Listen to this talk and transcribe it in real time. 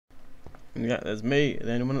And yeah, there's me,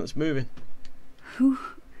 the only one that's moving. Who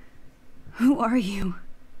are you?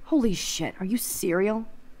 Holy shit, are you serial?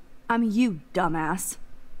 I'm you, dumbass.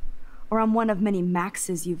 Or I'm one of many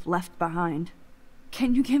Maxes you've left behind.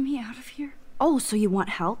 Can you get me out of here? Oh, so you want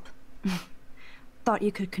help? Thought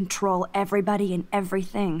you could control everybody and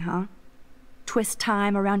everything, huh? Twist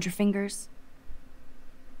time around your fingers?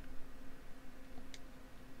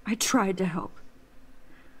 I tried to help.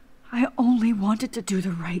 I only wanted to do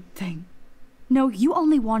the right thing. No, you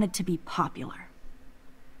only wanted to be popular.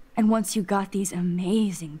 And once you got these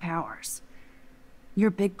amazing powers, your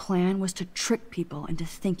big plan was to trick people into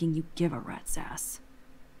thinking you give a rat's ass.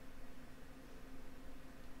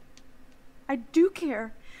 I do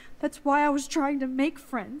care. That's why I was trying to make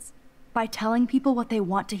friends. By telling people what they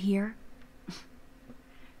want to hear?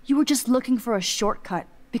 You were just looking for a shortcut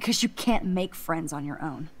because you can't make friends on your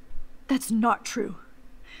own. That's not true.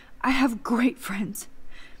 I have great friends,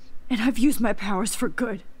 and I've used my powers for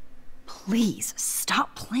good. Please,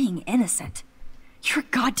 stop playing innocent. You're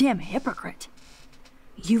a goddamn hypocrite.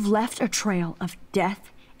 You've left a trail of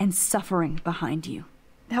death and suffering behind you.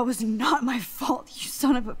 That was not my fault, you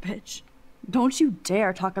son of a bitch. Don't you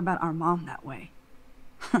dare talk about our mom that way.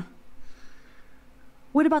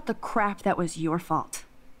 What about the crap that was your fault?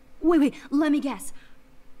 Wait, let me guess.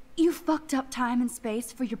 You fucked up time and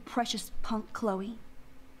space for your precious punk Chloe?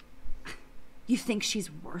 You think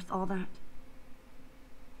she's worth all that?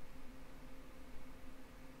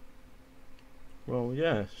 Well,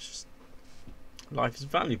 yeah, it's just... life is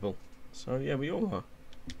valuable. So, yeah, we all are.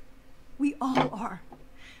 We all are.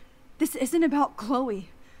 This isn't about Chloe.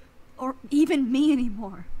 Or even me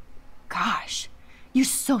anymore. Gosh, you're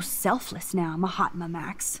so selfless now, Mahatma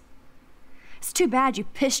Max. It's too bad you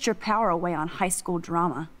pissed your power away on high school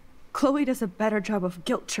drama. Chloe does a better job of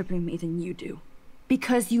guilt-tripping me than you do.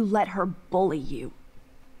 Because you let her bully you.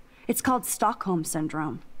 It's called Stockholm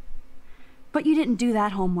Syndrome. But you didn't do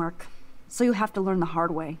that homework, so you'll have to learn the hard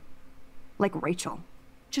way. Like Rachel.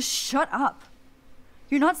 Just shut up.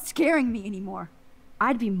 You're not scaring me anymore.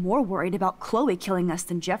 I'd be more worried about Chloe killing us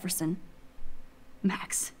than Jefferson.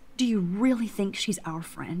 Max, do you really think she's our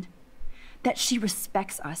friend? That she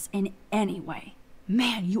respects us in any way?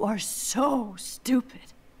 Man, you are so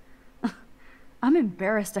stupid. I'm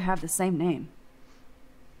embarrassed to have the same name.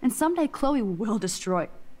 And someday Chloe will destroy...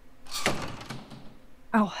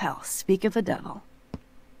 Oh hell, speak of the devil.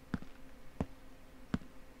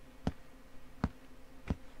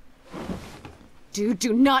 Dude,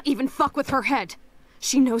 do not even fuck with her head.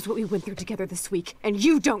 She knows what we went through together this week, and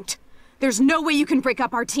you don't. There's no way you can break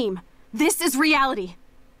up our team. This is reality.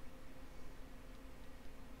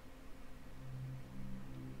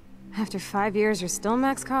 After 5 years, you're still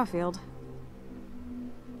Max Caulfield.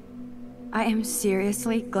 I am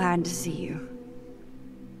seriously glad to see you.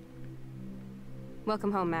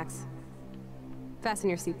 Welcome home, Max. Fasten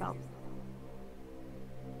your seatbelt.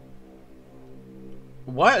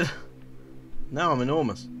 What? Now I'm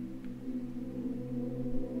enormous.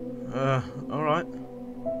 Alright.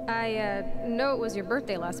 I know it was your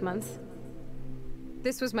birthday last month.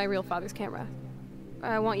 This was my real father's camera.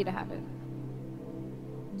 I want you to have it.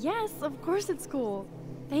 Yes, of course it's cool.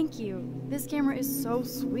 Thank you. This camera is so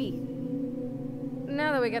sweet.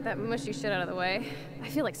 Now that we got that mushy shit out of the way, I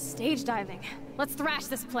feel like stage diving. Let's thrash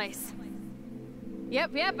this place.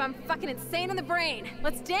 Yep, I'm fucking insane in the brain.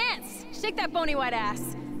 Let's dance! Shake that bony white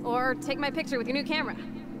ass. Or take my picture with your new camera.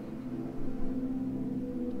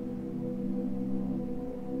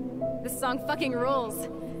 This song fucking rules.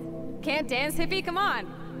 Can't dance, hippie? Come on.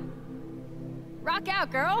 Rock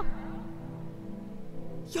out, girl!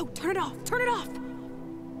 Yo, turn it off! Turn it off!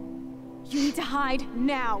 You need to hide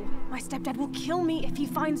now. My stepdad will kill me if he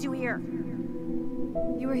finds you here.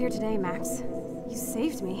 You were here today, Max. You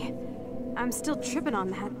saved me. I'm still tripping on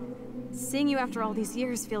that. Seeing you after all these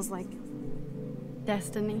years feels like...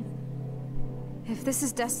 Destiny. If this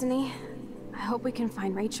is destiny, I hope we can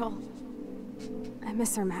find Rachel. I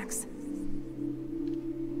miss her, Max.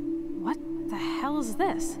 What the hell is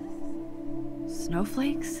this?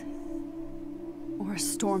 Snowflakes? Or a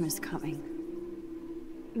storm is coming?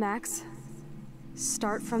 Max,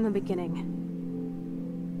 start from the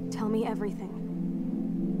beginning. Tell me everything.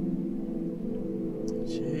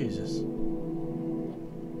 Jesus.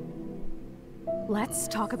 Let's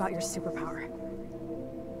talk about your superpower.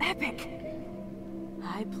 Epic!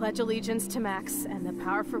 I pledge allegiance to Max and the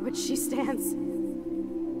power for which she stands.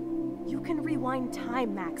 You can rewind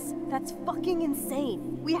time, Max. That's fucking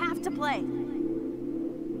insane. We have to play.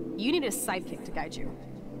 You need a sidekick to guide you.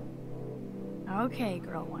 Okay,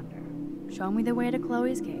 Girl Wonder. Show me the way to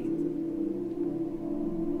Chloe's cave.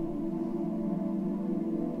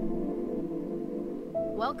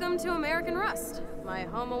 welcome to American Rust, my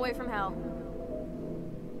home away from hell.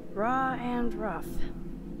 Raw and rough.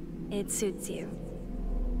 It suits you.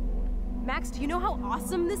 Max, do you know how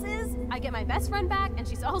awesome this is? I get my best friend back, and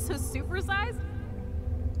she's also supersized.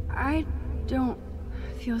 I don't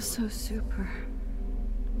feel so super.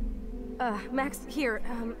 Max, here,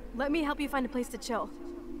 let me help you find a place to chill.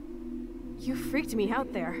 You freaked me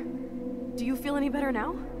out there. Do you feel any better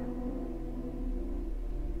now?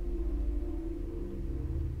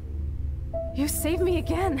 You saved me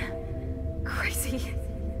again. Crazy.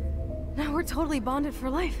 Now we're totally bonded for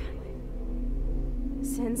life.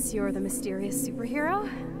 Since you're the mysterious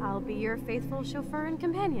superhero, I'll be your faithful chauffeur and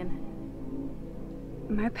companion.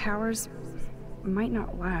 My powers might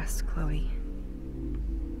not last, Chloe.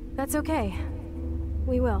 That's okay.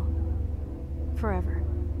 We will. Forever.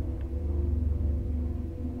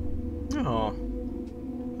 Oh,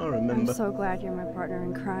 I remember. I'm so glad you're my partner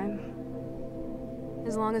in crime.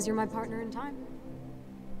 As long as you're my partner in time.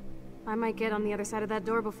 I might get on the other side of that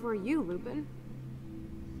door before you, Lupin.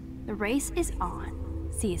 The race is on.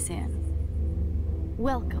 See you soon.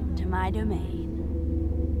 Welcome to my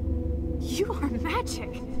domain. You are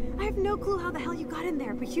magic! I have no clue how the hell you got in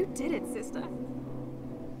there, but you did it, sister.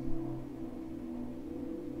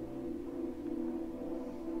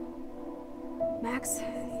 Max,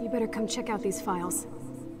 you better come check out these files.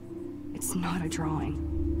 It's not a drawing.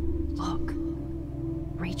 Look.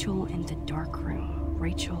 Rachel in the dark room.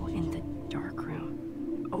 Rachel in the dark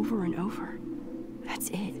room. Over and over.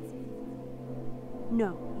 That's it.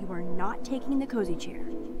 No, you are not taking the cozy chair.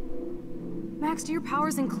 Max, do your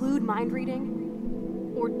powers include mind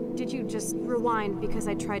reading? Or did you just rewind because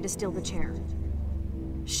I tried to steal the chair?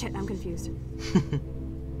 Shit, I'm confused.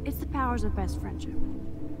 It's the powers of best friendship.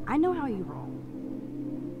 I know how you roll.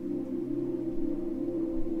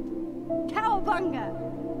 Cowabunga!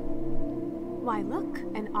 Why, look,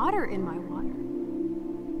 an otter in my water.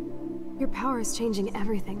 Your power is changing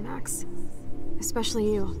everything, Max.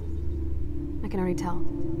 Especially you. I can already tell.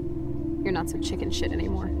 You're not so chicken shit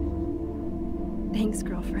anymore. Thanks,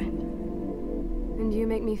 girlfriend. And you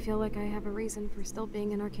make me feel like I have a reason for still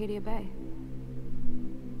being in Arcadia Bay.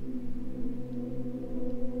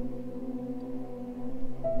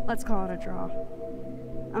 Let's call it a draw.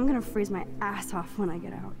 I'm gonna freeze my ass off when I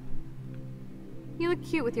get out. You look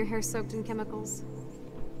cute with your hair soaked in chemicals.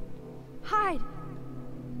 Hide!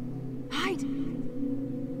 Hide!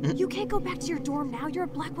 You can't go back to your dorm now. You're a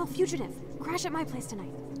Blackwell fugitive. Crash at my place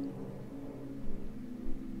tonight.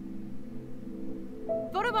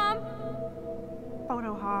 Photobomb!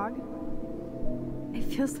 Photo hog. It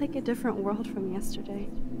feels like a different world from yesterday.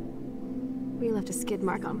 We left a skid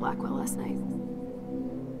mark on Blackwell last night.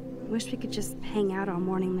 Wish we could just hang out all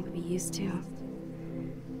morning like we used to.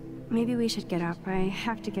 Maybe we should get up. I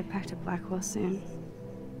have to get back to Blackwell soon.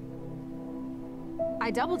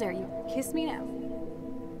 I double dare you. Kiss me now.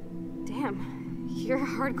 Damn, you're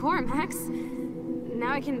hardcore, Max.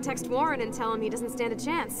 Now I can text Warren and tell him he doesn't stand a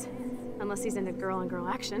chance. Unless he's into girl-on-girl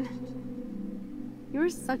action. You're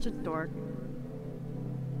such a dork.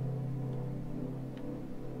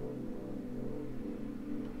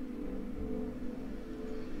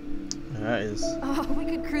 That is. Oh, we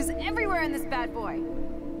could cruise everywhere in this bad boy.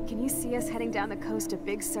 Can you see us heading down the coast to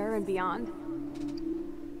Big Sur and beyond?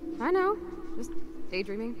 I know, just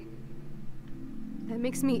daydreaming. That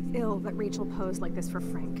makes me ill that Rachel posed like this for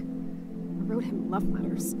Frank. I wrote him love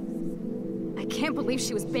letters. I can't believe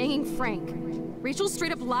she was banging Frank. Rachel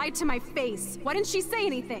straight up lied to my face. Why didn't she say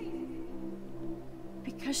anything?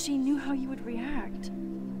 Because she knew how you would react.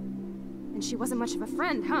 And she wasn't much of a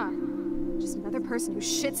friend, huh? Just another person who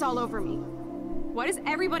shits all over me. Why does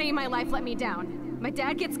everybody in my life let me down? My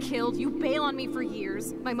dad gets killed, you bail on me for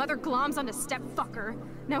years. My mother gloms onto stepfucker.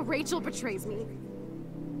 Now Rachel betrays me.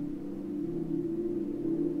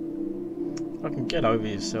 Fucking get over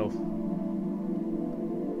yourself.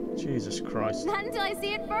 Jesus Christ. Not until I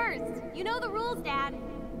see it first. You know the rules, Dad.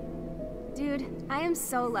 Dude, I am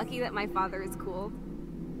so lucky that my father is cool.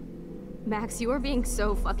 Max, you are being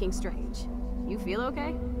so fucking strange. You feel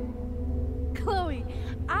okay? Chloe,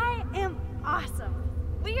 I am awesome.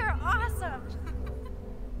 We are awesome.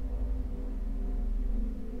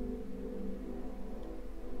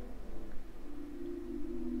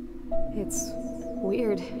 It's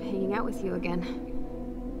weird hanging out with you again.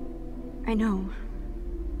 I know.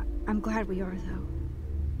 I'm glad we are, though.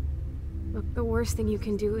 Look, the worst thing you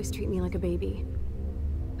can do is treat me like a baby.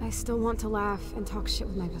 I still want to laugh and talk shit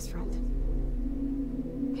with my best friend.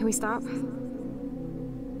 Can we stop?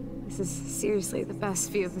 This is seriously the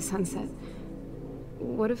best view of the sunset.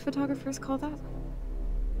 What do photographers call that?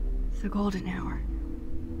 The golden hour.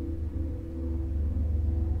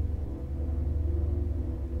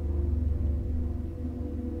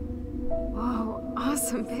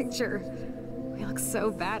 awesome picture. We look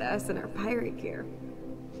so badass in our pirate gear.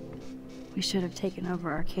 We should have taken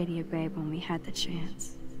over Arcadia Bay when we had the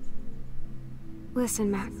chance. Listen,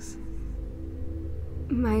 Max.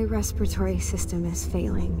 My respiratory system is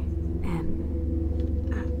failing,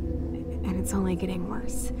 and it's only getting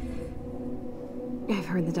worse. I've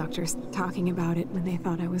heard the doctors talking about it when they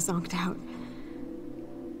thought I was zonked out.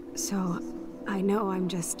 So, I know I'm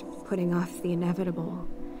just putting off the inevitable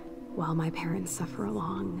while my parents suffer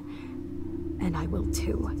along, and I will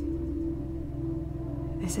too.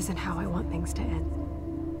 This isn't how I want things to end.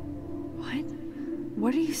 What?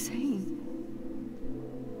 What are you saying?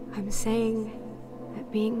 I'm saying that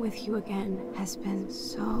being with you again has been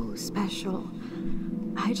so special.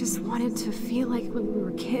 I just wanted to feel like when we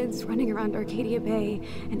were kids running around Arcadia Bay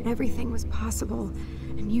and everything was possible,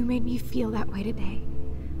 and you made me feel that way today.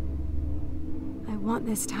 I want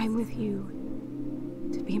this time with you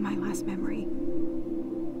to be my last memory.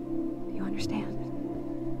 Do you understand?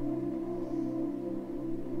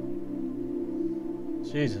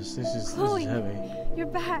 Jesus, this is Chloe, heavy. you're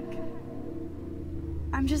back.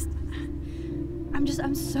 I'm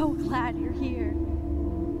so glad you're here.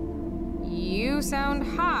 You sound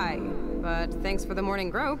high, but thanks for the morning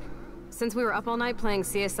grope. Since we were up all night playing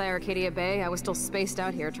CSI Arcadia Bay, I was still spaced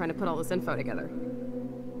out here trying to put all this info together.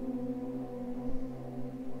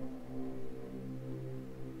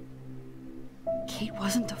 Kate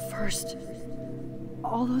wasn't the first.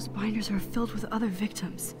 All those binders are filled with other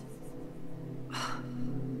victims.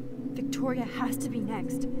 Victoria has to be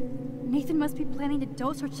next. Nathan must be planning to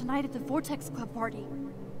dose her tonight at the Vortex Club party.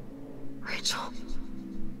 Rachel.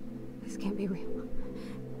 This can't be real.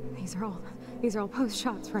 These are all post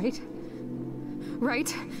shots, right?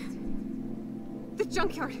 Right? The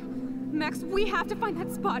junkyard. Max, we have to find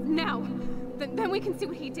that spot now. Then we can see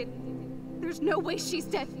what he did. There's no way she's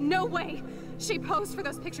dead. No way. She posed for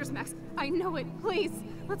those pictures, Max. I know it. Please,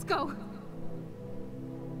 let's go.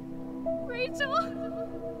 Rachel!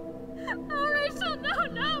 Oh, Rachel,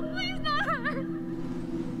 no, please not her!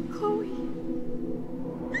 Chloe.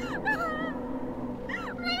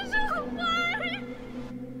 Rachel, why?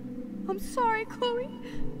 I'm sorry, Chloe.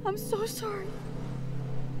 I'm so sorry.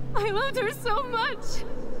 I loved her so much.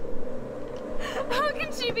 How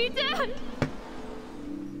can she be dead?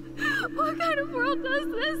 What kind of world does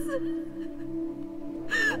this?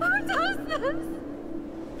 Who does this?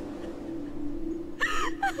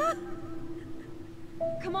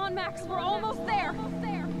 Come on, Max, we're almost there.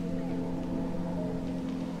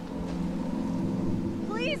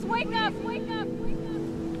 Please wake up, wake up.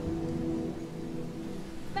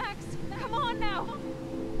 Max, come on now.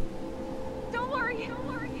 Don't worry.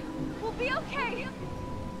 We'll be okay.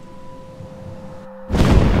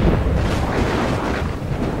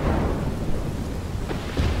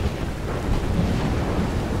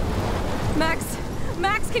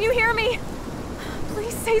 Max, can you hear me?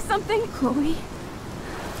 Please say something. Chloe?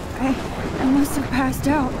 I must have passed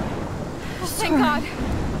out. Thank God.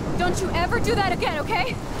 Don't you ever do that again,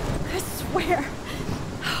 okay? I swear.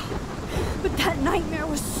 But that nightmare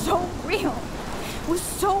was so real. It was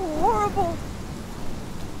so horrible.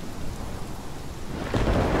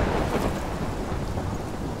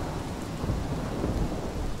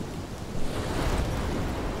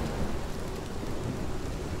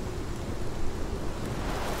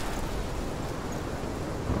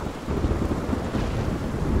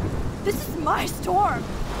 This is my storm.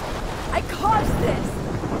 I caused this.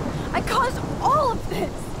 I caused all of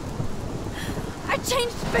this. I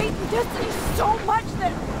changed fate and destiny so much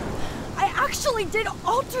that I actually did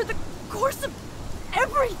alter the course of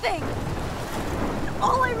everything. And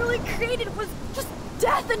all I really created was just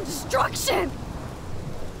death and destruction.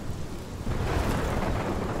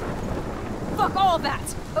 Fuck all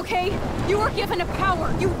that, okay? You were given a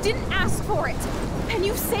power. You didn't ask for it. And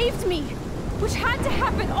you saved me. Which had to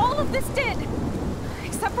happen. All of this did.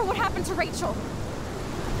 Except for what happened to Rachel.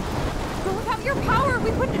 But without your power,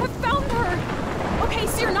 we wouldn't have found her. Okay,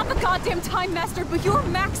 so you're not the goddamn Time Master, but you're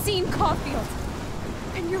Maxine Caulfield.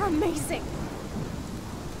 And you're amazing.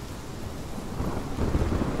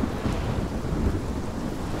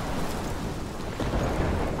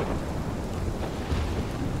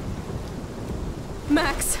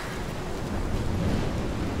 Max.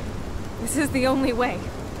 This is the only way.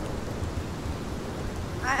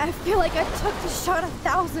 I feel like I took the shot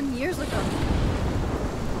 1,000 years ago.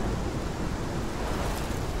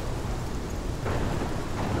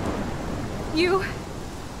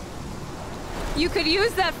 You could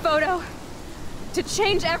use that photo to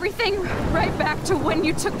change everything right back to when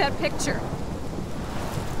you took that picture.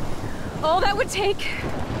 All that would take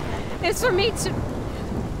is for me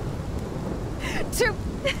to...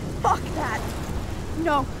 Fuck that!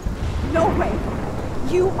 No. No way.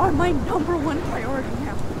 You are my #1 priority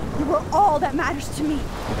now. You are all that matters to me.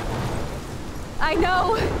 I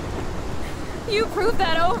know. You prove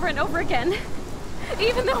that over and over again.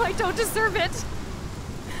 Even though I don't deserve it.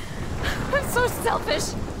 I'm so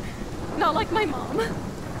selfish. Not like my mom.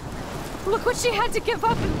 Look what she had to give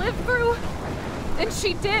up and live through. And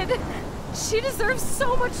she did. She deserves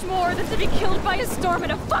so much more than to be killed by a storm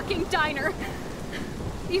in a fucking diner.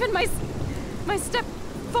 Even my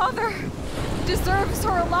stepfather deserves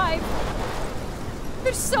her alive.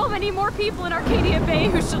 There's so many more people in Arcadia Bay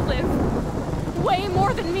who should live. Way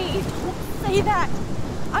more than me. Don't say that.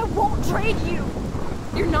 I won't trade you.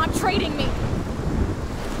 You're not trading me.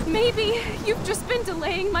 Maybe you've just been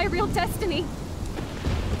delaying my real destiny.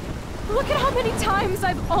 Look at how many times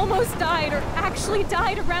I've almost died or actually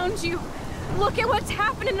died around you. Look at what's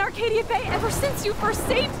happened in Arcadia Bay ever since you first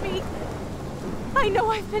saved me. I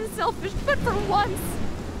know I've been selfish, but for once,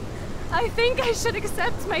 I think I should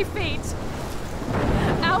accept my fate.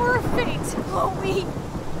 Our fate. Chloe!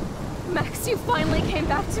 Max, you finally came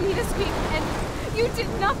back to me this week, and you did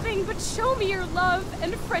nothing but show me your love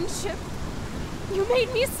and friendship. You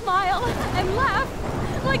made me smile and laugh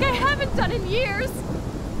like I haven't done in years.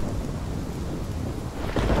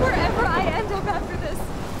 Wherever I end up after this,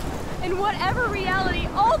 in whatever reality,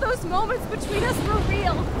 all those moments between us were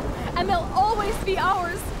real, and they'll always be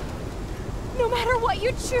ours. No matter what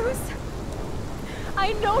you choose,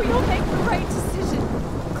 I know you'll make the right decision.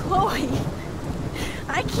 Chloe!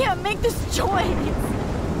 I can't make this choice!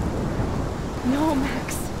 No,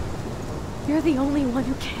 Max. You're the only one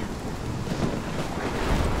who can.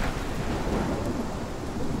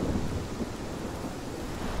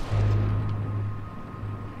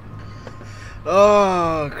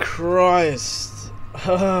 Oh, Christ.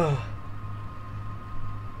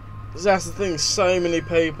 That's the thing, so many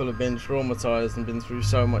people have been traumatized and been through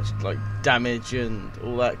so much like damage and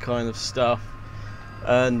all that kind of stuff.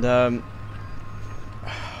 And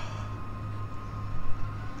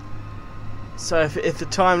so if the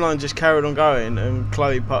timeline just carried on going and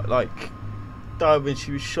Chloe died when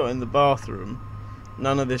she was shot in the bathroom,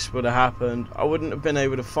 none of this would have happened. I wouldn't have been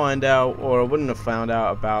able to find out, or I wouldn't have found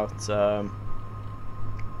out about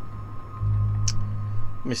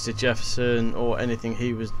Mr. Jefferson or anything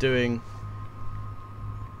he was doing.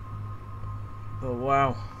 Oh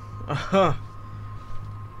wow.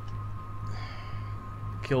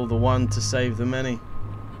 Kill the one to save the many.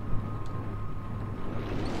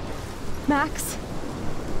 Max,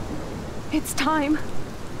 it's time.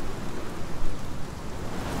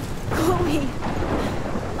 Chloe!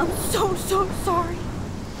 I'm so sorry.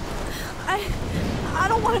 I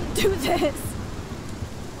don't want to do this.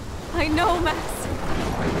 I know, Max.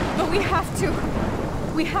 But we have to.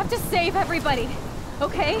 We have to save everybody,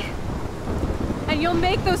 okay? And you'll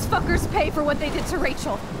make those fuckers pay for what they did to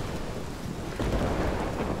Rachel.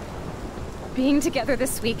 Being together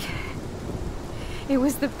this week, it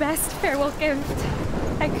was the best farewell gift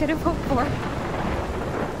I could have hoped for.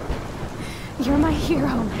 You're my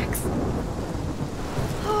hero, Max.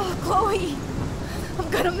 Oh, Chloe!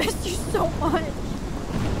 I'm gonna miss you so much.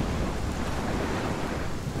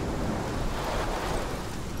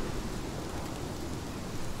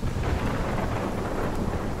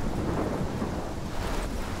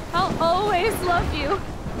 I'll always love you.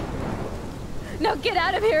 Now get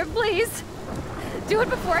out of here, please. Do it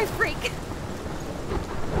before I freak.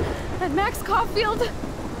 And Max Caulfield,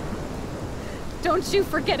 don't you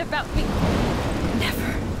forget about me.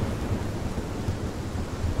 Never.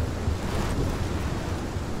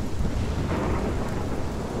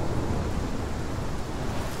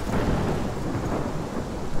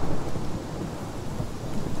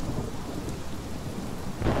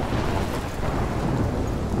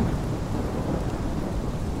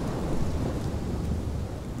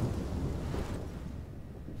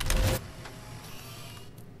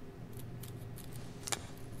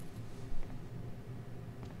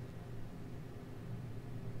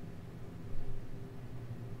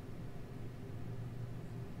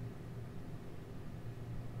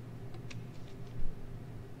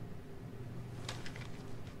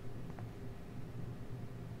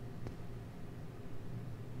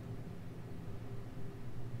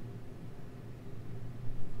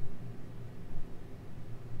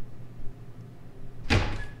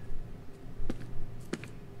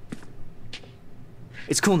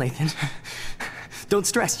 It's cool, Nathan. Don't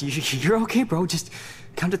stress. You're okay, bro. Just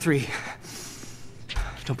count to 3.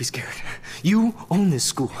 Don't be scared. You own this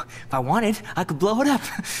school. If I wanted, I could blow it up.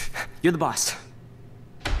 You're the boss.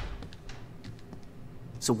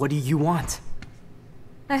 So what do you want?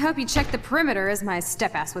 I hope you checked the perimeter, as my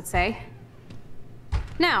step-ass would say.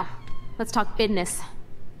 Now, let's talk business.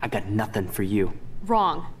 I got nothing for you.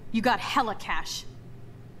 Wrong. You got hella cash.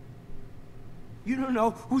 You don't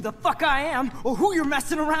know who the fuck I am or who you're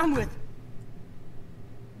messing around with.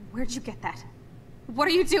 Where'd you get that? What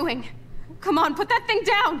are you doing? Come on, put that thing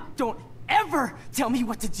down! Don't ever tell me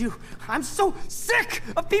what to do. I'm so sick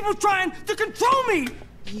of people trying to control me!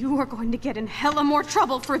 You are going to get in hella more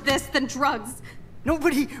trouble for this than drugs.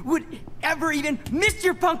 Nobody would ever even miss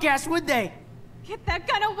your punk ass, would they? Get that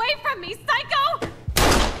gun away from me, psycho!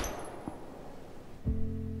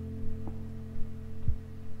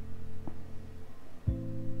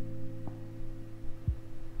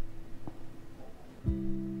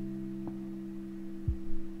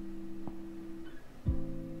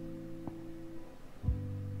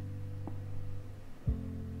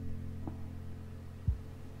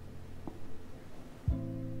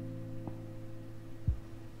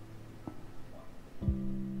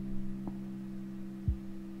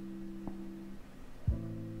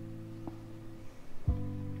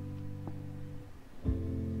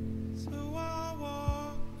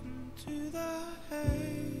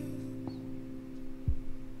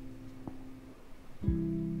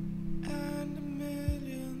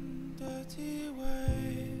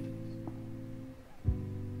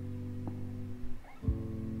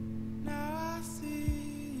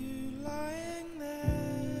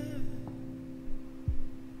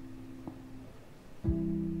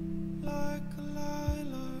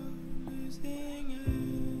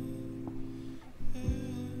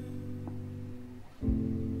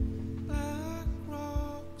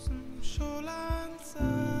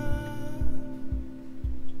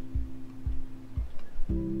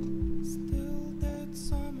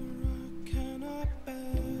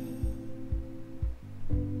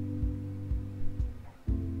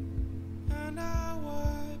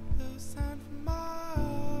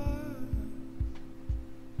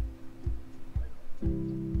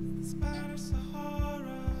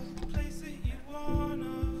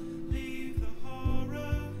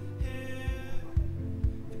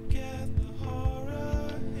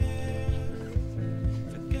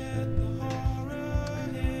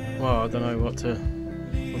 Well, I don't know what to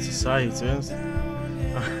say, to be honest.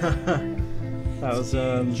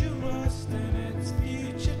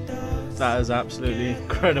 That was absolutely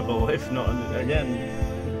incredible, if not again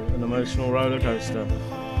an emotional roller coaster.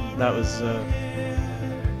 That was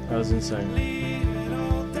insane.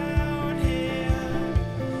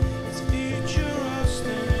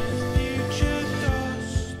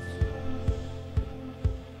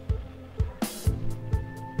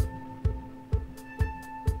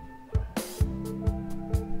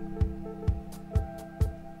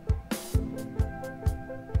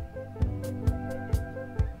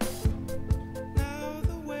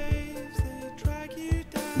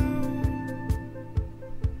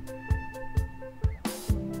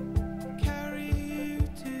 Carry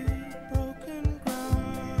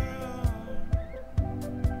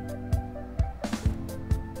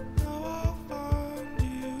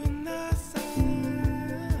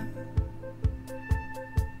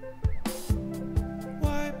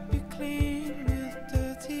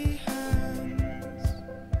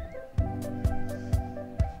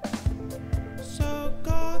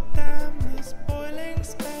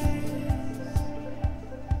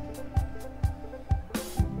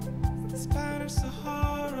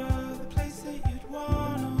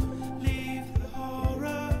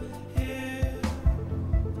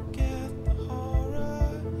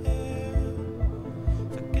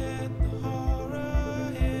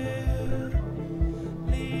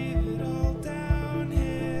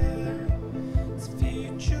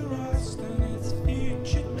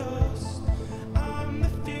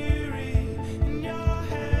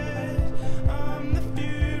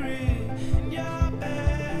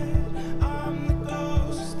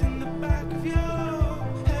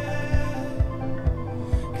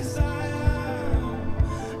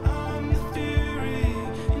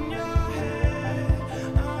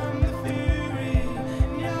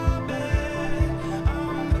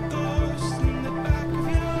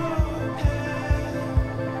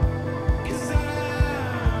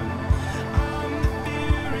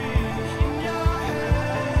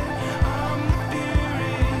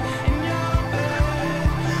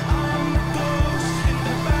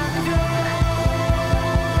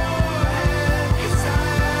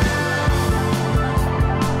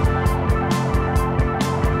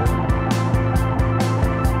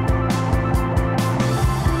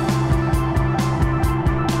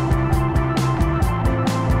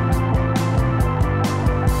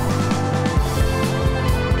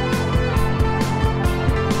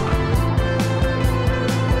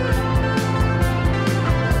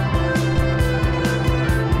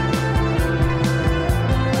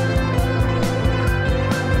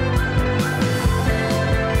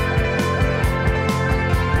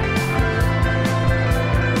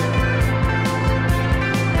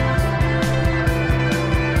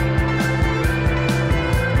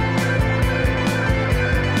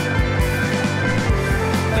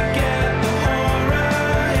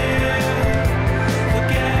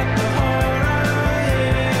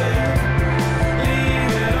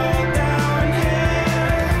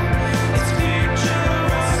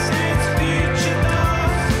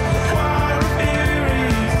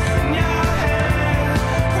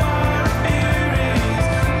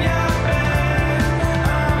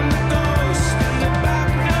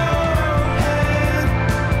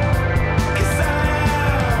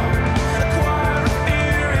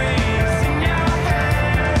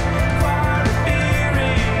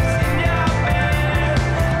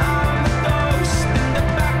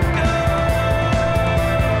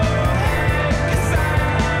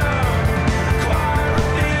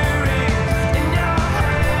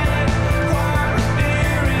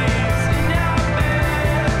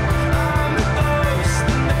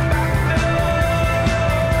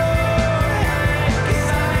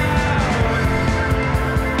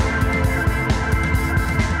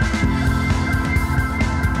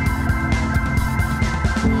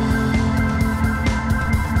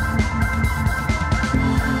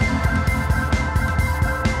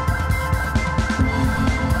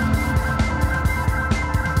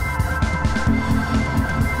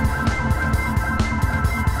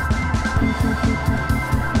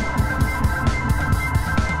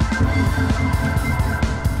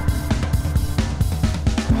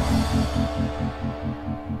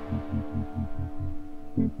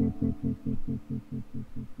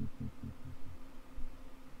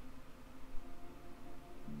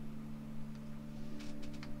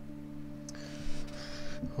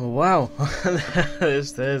wow.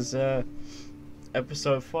 there's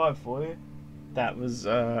episode 5 for you. That was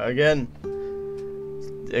again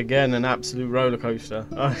an absolute roller coaster.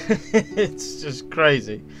 It's just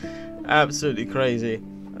crazy, absolutely crazy.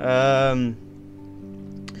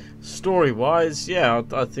 Story wise, yeah,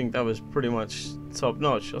 I think that was pretty much top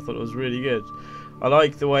notch. I thought it was really good. I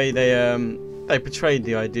like the way they portrayed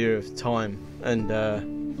the idea of time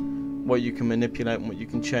and what you can manipulate and what you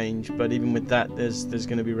can change. But even with that, there's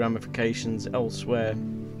going to be ramifications elsewhere.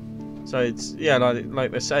 So it's, yeah,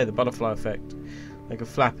 like they say, the butterfly effect. Like a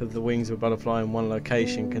flap of the wings of a butterfly in one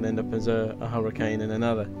location can end up as a hurricane in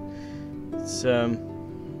another. It's yeah,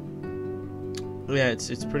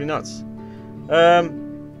 it's pretty nuts. Yeah,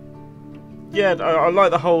 I like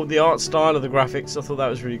the art style of the graphics. I thought that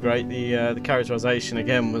was really great. The characterization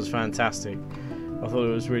again was fantastic. I thought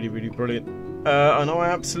it was really, really brilliant. And I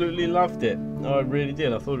absolutely loved it. I really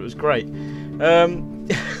did. I thought it was great.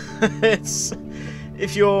 It's a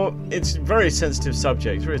very sensitive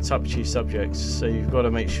subject, very touchy subject. So you've got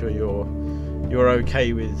to make sure you're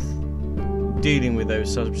okay with dealing with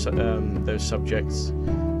those subjects,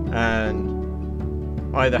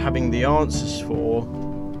 and either having the answers for,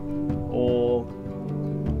 or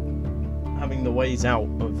having the ways out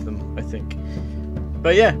of them, I think.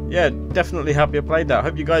 But yeah, definitely happy I played that.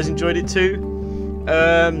 Hope you guys enjoyed it too.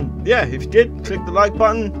 Yeah, if you did, click the like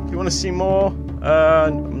button. If you want to see more,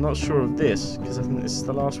 I'm not sure of this because I think this is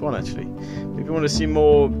the last one actually. If you want to see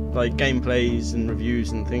more like gameplays and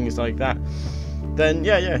reviews and things like that, then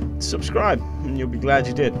yeah, subscribe and you'll be glad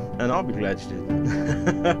you did, and I'll be glad you did.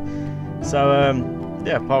 So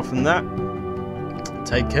yeah, apart from that,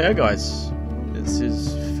 take care, guys. This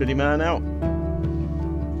is Phillymann out.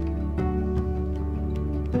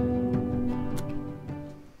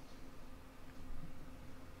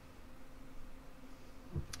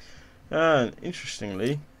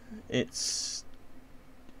 Interestingly, it's...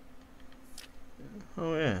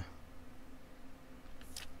 oh yeah.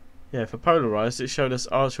 Yeah, for polarized, it showed us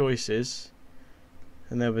our choices.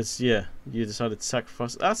 And there was, yeah, you decided to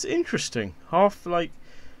sacrifice. That's interesting. Half, like...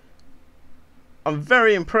 I'm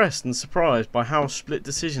very impressed and surprised by how split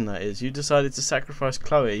decision that is. You decided to sacrifice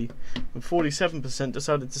Chloe, and 47%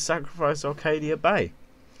 decided to sacrifice Arcadia Bay.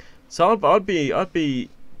 So I'd be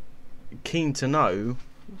keen to know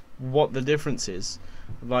what the difference is,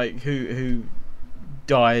 like who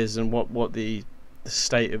dies and what the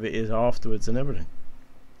state of it is afterwards and everything.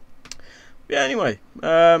 But yeah, anyway,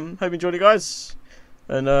 hope you enjoyed it, guys,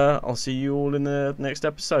 and I'll see you all in the next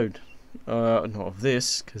episode. Not of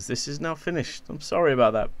this, because this is now finished. I'm sorry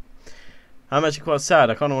about that. I'm actually quite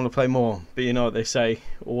sad. I kind of want to play more, but you know what they say,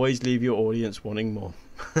 always leave your audience wanting more.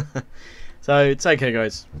 So take care,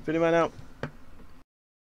 guys. Phillymann out.